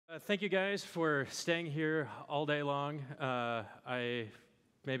Thank you guys for staying here all day long. I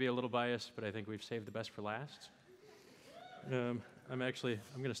may be a little biased, but I think we've saved the best for last. I'm going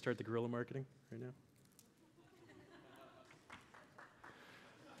to start the guerrilla marketing right now.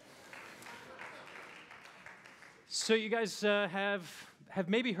 So you guys have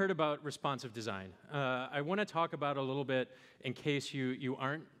maybe heard about responsive design. I want to talk about it a little bit in case you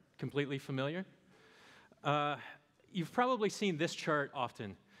aren't completely familiar. You've probably seen this chart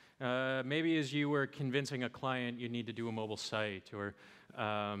often. Maybe as you were convincing a client you need to do a mobile site, or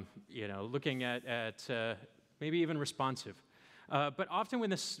looking at maybe even responsive. But often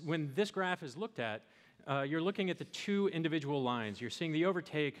when this graph is looked at, you're looking at the two individual lines. You're seeing the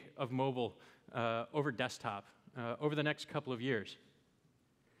overtake of mobile over desktop over the next couple of years.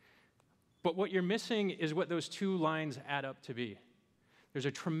 But what you're missing is what those two lines add up to be. There's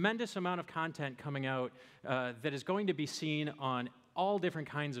a tremendous amount of content coming out that is going to be seen on all different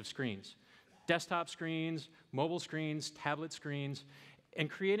kinds of screens. Desktop screens, mobile screens, tablet screens, and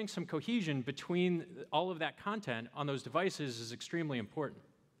creating some cohesion between all of that content on those devices is extremely important.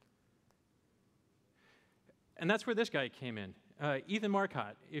 And that's where this guy came in. Ethan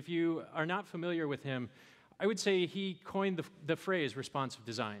Marcotte. If you are not familiar with him, I would say he coined the phrase responsive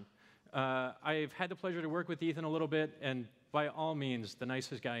design. I've had the pleasure to work with Ethan a little bit, and by all means, the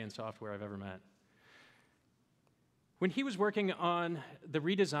nicest guy in software I've ever met. When he was working on the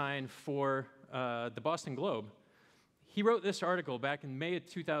redesign for the Boston Globe, he wrote this article back in May of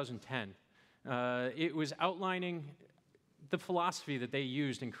 2010. It was outlining the philosophy that they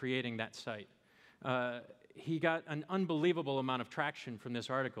used in creating that site. He got an unbelievable amount of traction from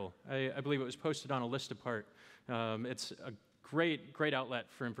this article. I believe it was posted on a list apart. It's a great outlet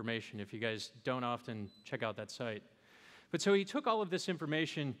for information if you guys don't often check out that site. But so he took all of this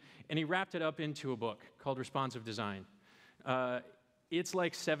information and he wrapped it up into a book called Responsive Design. It's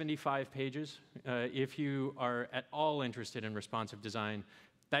like 75 pages. If you are at all interested in responsive design,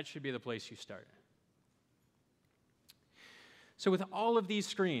 that should be the place you start. So with all of these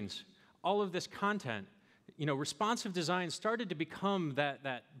screens, all of this content, responsive design started to become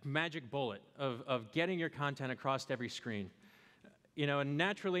that magic bullet of getting your content across every screen. And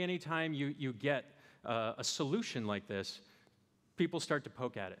naturally, anytime you get a solution like this, people start to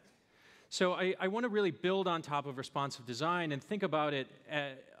poke at it. So I want to really build on top of responsive design and think about it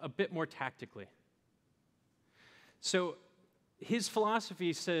a bit more tactically. So his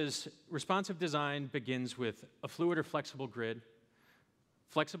philosophy says responsive design begins with a fluid or flexible grid,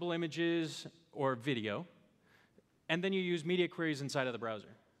 flexible images or video, and then you use media queries inside of the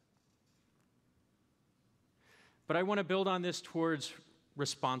browser. But I want to build on this towards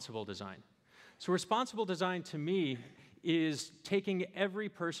responsible design. So responsible design, to me, is taking every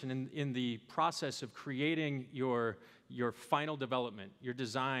person in the process of creating your final development, your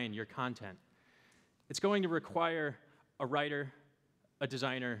design, your content. It's going to require a writer, a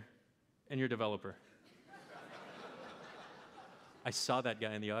designer, and your developer. I saw that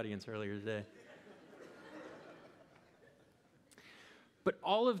guy in the audience earlier today. But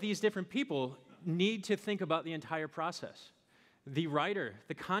all of these different people need to think about the entire process. The writer,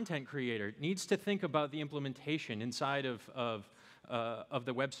 the content creator, needs to think about the implementation inside of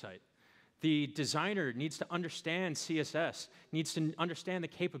the website. The designer needs to understand CSS, needs to understand the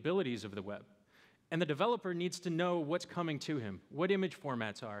capabilities of the web. And the developer needs to know what's coming to him, what image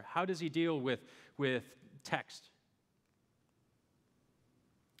formats are, how does he deal with text.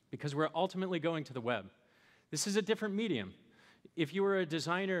 Because we're ultimately going to the web. This is a different medium. If you were a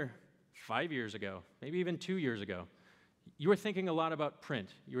designer 5 years ago, maybe even 2 years ago, you were thinking a lot about print.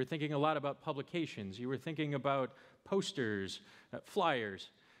 You were thinking a lot about publications. You were thinking about posters,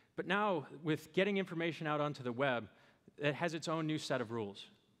 flyers. But now, with getting information out onto the web, it has its own new set of rules.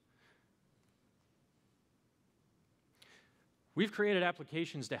 We've created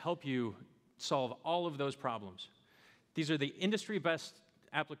applications to help you solve all of those problems. These are the industry best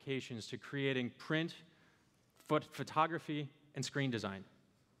applications to creating print, photography, and screen design.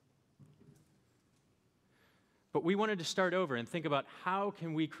 But we wanted to start over and think about how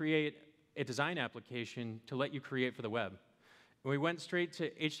can we create a design application to let you create for the web. And we went straight to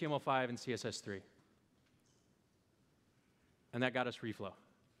HTML5 and CSS3. And that got us Reflow.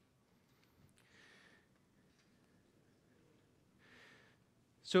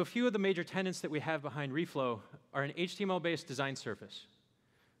 So a few of the major tenets that we have behind Reflow are an HTML-based design surface,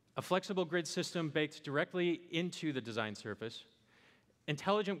 a flexible grid system baked directly into the design surface,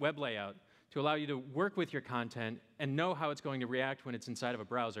 intelligent web layout to allow you to work with your content and know how it's going to react when it's inside of a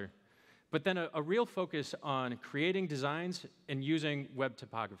browser, but then a real focus on creating designs and using web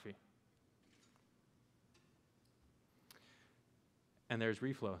topography. and there's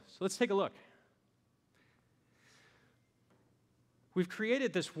reflow. So let's take a look. We've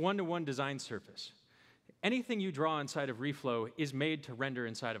created this one-to-one design surface. Anything you draw inside of reflow is made to render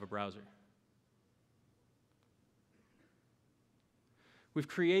inside of a browser. We've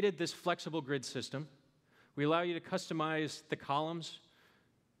created this flexible grid system. We allow you to customize the columns,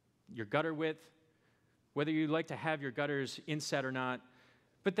 your gutter width, whether you like to have your gutters inset or not,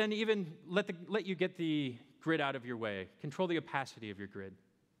 but then even let you get the grid out of your way, control the opacity of your grid.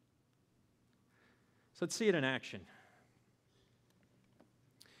 So let's see it in action.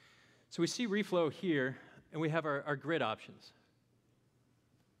 So we see reflow here, and we have our grid options.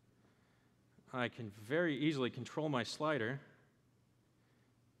 I can very easily control my slider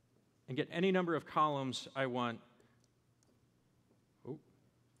and get any number of columns I want. Oh.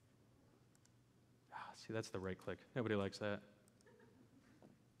 See, that's the right click. Nobody likes that.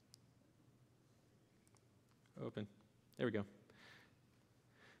 Open. There we go.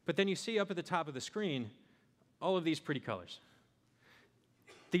 But then you see up at the top of the screen all of these pretty colors.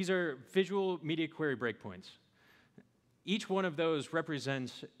 These are visual media query breakpoints. Each one of those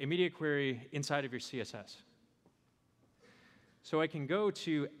represents a media query inside of your CSS. So I can go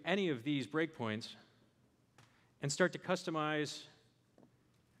to any of these breakpoints and start to customize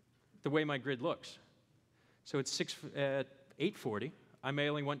the way my grid looks. So at 840, I may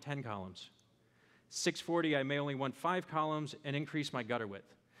only want 10 columns. 640, I may only want 5 columns and increase my gutter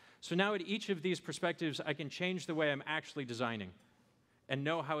width. So now at each of these perspectives, I can change the way I'm actually designing and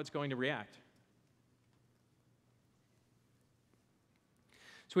know how it's going to react.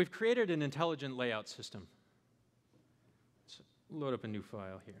 So we've created an intelligent layout system. Let's load up a new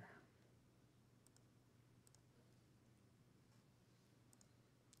file here.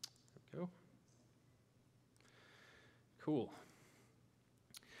 There we go. Cool.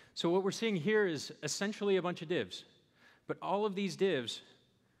 So what we're seeing here is essentially a bunch of divs. But all of these divs,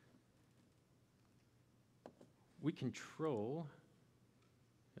 we control.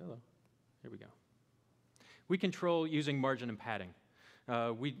 Hello. Here we go. We control using margin and padding.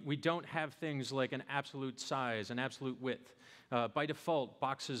 We don't have things like an absolute size, an absolute width. By default,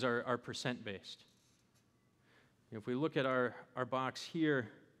 boxes are percent-based. If we look at our box here,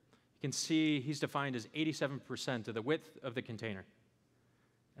 you can see he's defined as 87% of the width of the container.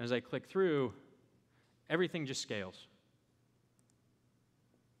 And as I click through, everything just scales.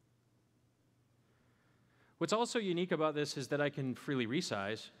 What's also unique about this is that I can freely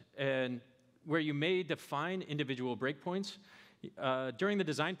resize, and where you may define individual breakpoints, during the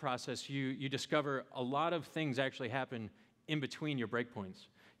design process, you discover a lot of things actually happen in between your breakpoints.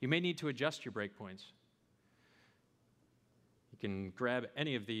 You may need to adjust your breakpoints. You can grab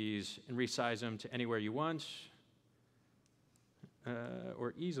any of these and resize them to anywhere you want,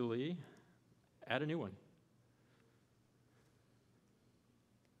 or easily add a new one.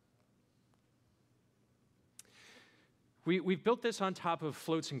 We've built this on top of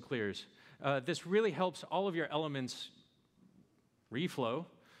floats and clears. This really helps all of your elements reflow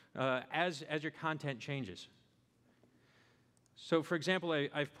as your content changes. So for example,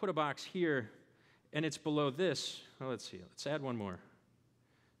 I've put a box here, and it's below this. Well, let's see. Let's add one more.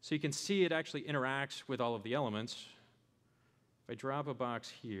 So you can see it actually interacts with all of the elements. If I drop a box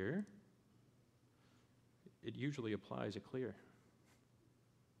here, it usually applies a clear.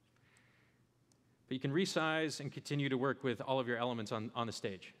 But you can resize and continue to work with all of your elements on the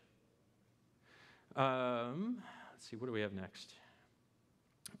stage. Let's see, what do we have next?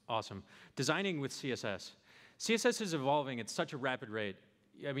 Awesome. Designing with CSS. CSS is evolving at such a rapid rate.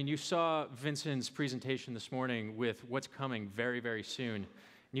 I mean, you saw Vincent's presentation this morning with what's coming very, very soon. And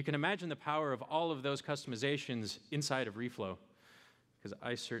you can imagine the power of all of those customizations inside of Reflow, because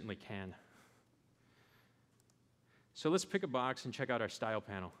I certainly can. So let's pick a box and check out our style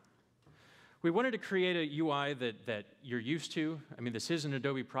panel. We wanted to create a UI that you're used to. I mean, this is an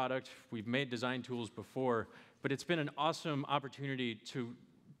Adobe product. We've made design tools before, but it's been an awesome opportunity to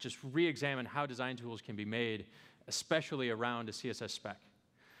just re-examine how design tools can be made, especially around a CSS spec.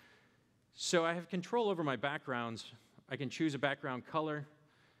 So I have control over my backgrounds. I can choose a background color.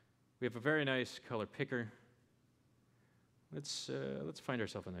 We have a very nice color picker. Let's find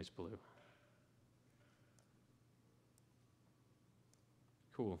ourselves a nice blue.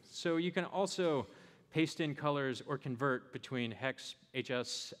 Cool. So you can also paste in colors or convert between hex,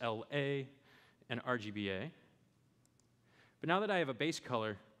 HSLA, and RGBA. But now that I have a base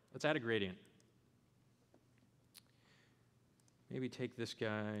color, let's add a gradient. Maybe take this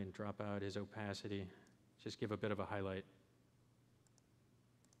guy and drop out his opacity. Just give a bit of a highlight.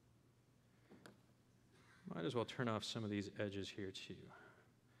 Might as well turn off some of these edges here too.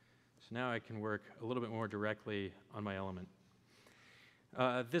 So now I can work a little bit more directly on my element.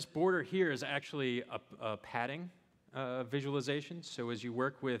 This border here is actually a padding visualization. So as you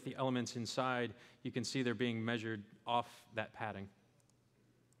work with the elements inside, you can see they're being measured off that padding.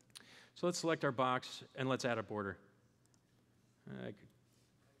 So let's select our box and let's add a border. I could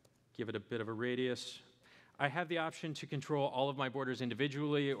give it a bit of a radius. I have the option to control all of my borders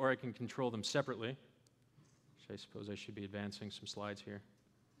individually, or I can control them separately. Which I suppose I should be advancing some slides here.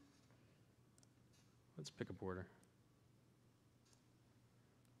 Let's pick a border.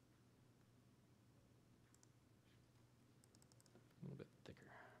 A little bit thicker.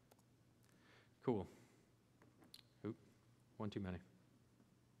 Cool. Oop, one too many.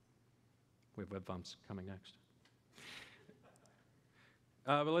 We have web fonts coming next.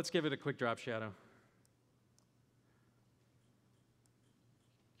 But let's give it a quick drop shadow.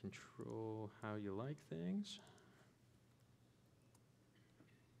 Control how you like things.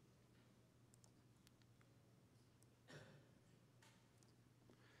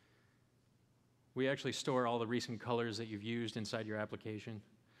 We actually store all the recent colors that you've used inside your application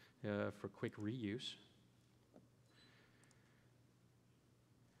for quick reuse.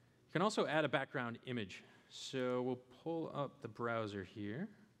 You can also add a background image. So we'll pull up the browser here.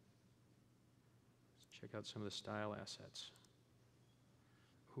 Let's check out some of the style assets.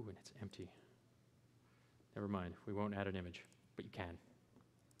 Ooh, and it's empty. Never mind, we won't add an image, but you can.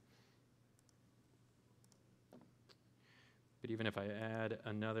 But even if I add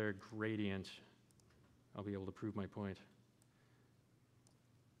another gradient, I'll be able to prove my point.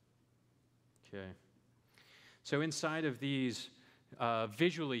 Okay. So inside of these,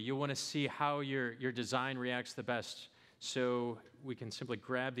 visually, you'll want to see how your design reacts the best. So we can simply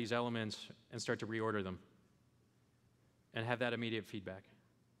grab these elements and start to reorder them and have that immediate feedback.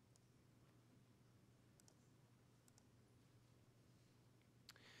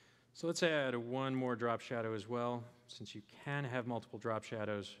 So let's add one more drop shadow as well. Since you can have multiple drop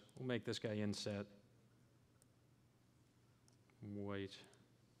shadows, we'll make this guy inset white.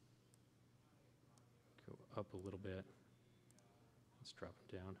 Go up a little bit. Let's drop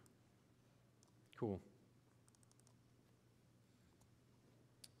them down. Cool.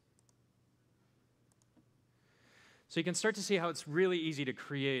 So you can start to see how it's really easy to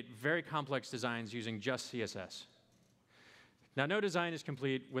create very complex designs using just CSS. Now, no design is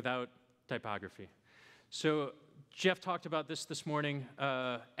complete without typography. So Jeff talked about this morning,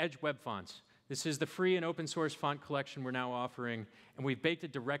 Edge Web Fonts. This is the free and open source font collection we're now offering, and we've baked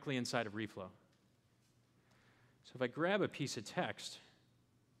it directly inside of Reflow. So if I grab a piece of text,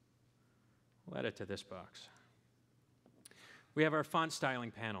 we'll add it to this box. We have our font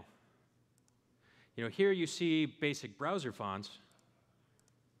styling panel. You know, here you see basic browser fonts,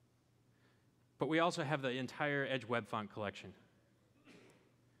 but we also have the entire Edge Web Font collection.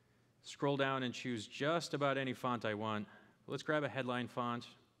 Scroll down and choose just about any font I want. Let's grab a headline font.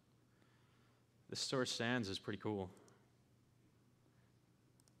 This Source Sans is pretty cool.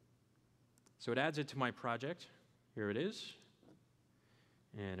 So it adds it to my project. Here it is.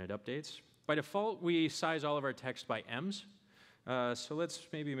 And it updates. By default, we size all of our text by M's. So let's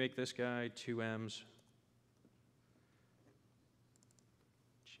maybe make this guy 2 M's.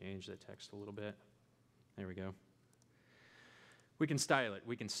 Change the text a little bit. There we go. We can style it.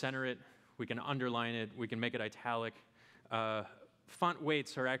 We can center it. We can underline it. We can make it italic. Font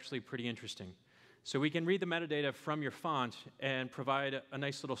weights are actually pretty interesting. So we can read the metadata from your font and provide a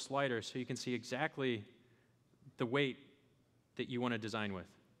nice little slider so you can see exactly the weight that you want to design with.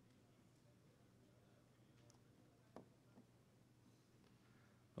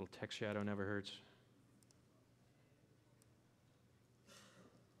 A little text shadow never hurts.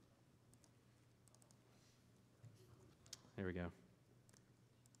 There we go.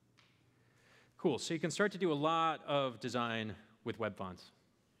 Cool, so you can start to do a lot of design with web fonts.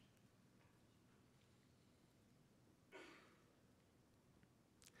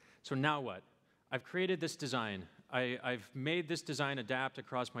 So now what? I've created this design. I've made this design adapt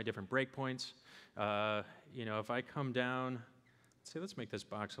across my different breakpoints. You know, if I come down, let's say, let's make this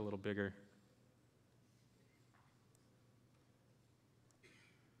box a little bigger.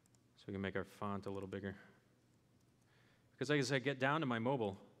 So we can make our font a little bigger. Because as I get down to my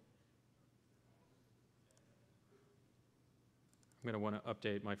mobile, I'm going to want to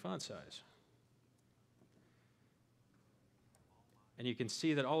update my font size. And you can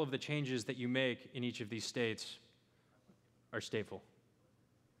see that all of the changes that you make in each of these states are stateful.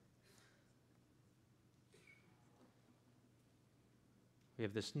 We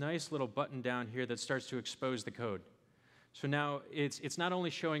have this nice little button down here that starts to expose the code. So now it's not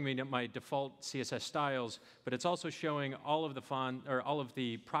only showing me my default CSS styles, but it's also showing all of the font or all of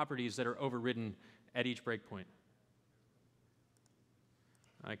the properties that are overridden at each breakpoint.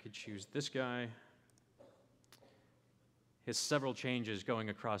 I could choose this guy. Has several changes going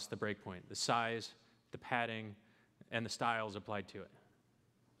across the breakpoint: the size, the padding, and the styles applied to it.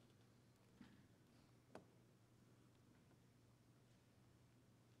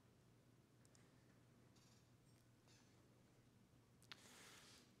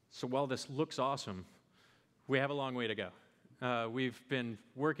 So while this looks awesome, we have a long way to go. We've been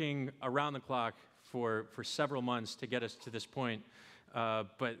working around the clock for several months to get us to this point,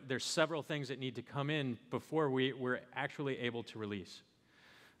 but there's several things that need to come in before we're actually able to release.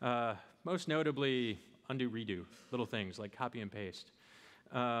 Most notably, undo, redo, little things like copy and paste.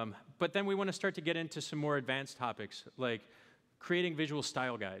 But then we want to start to get into some more advanced topics like creating visual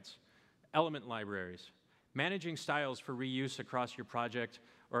style guides, element libraries, managing styles for reuse across your project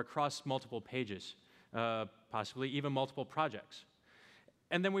or across multiple pages, possibly even multiple projects.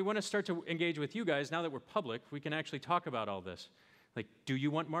 And then we want to start to engage with you guys. Now that we're public, we can actually talk about all this. Like, do you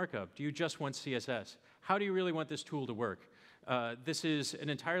want markup? Do you just want CSS? How do you really want this tool to work? This is an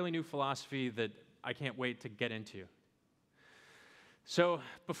entirely new philosophy that I can't wait to get into. So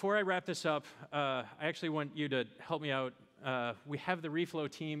before I wrap this up, I actually want you to help me out. We have the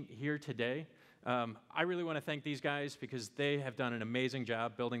Reflow team here today. I really want to thank these guys because they have done an amazing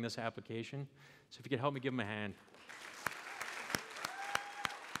job building this application. So if you could help me give them a hand.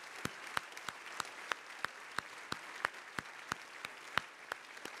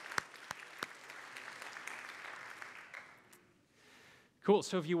 Cool.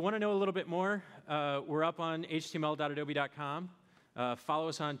 So if you want to know a little bit more, we're up on html.adobe.com. Follow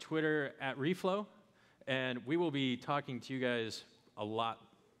us on Twitter at Reflow, and we will be talking to you guys a lot.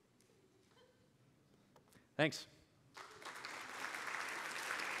 Thanks.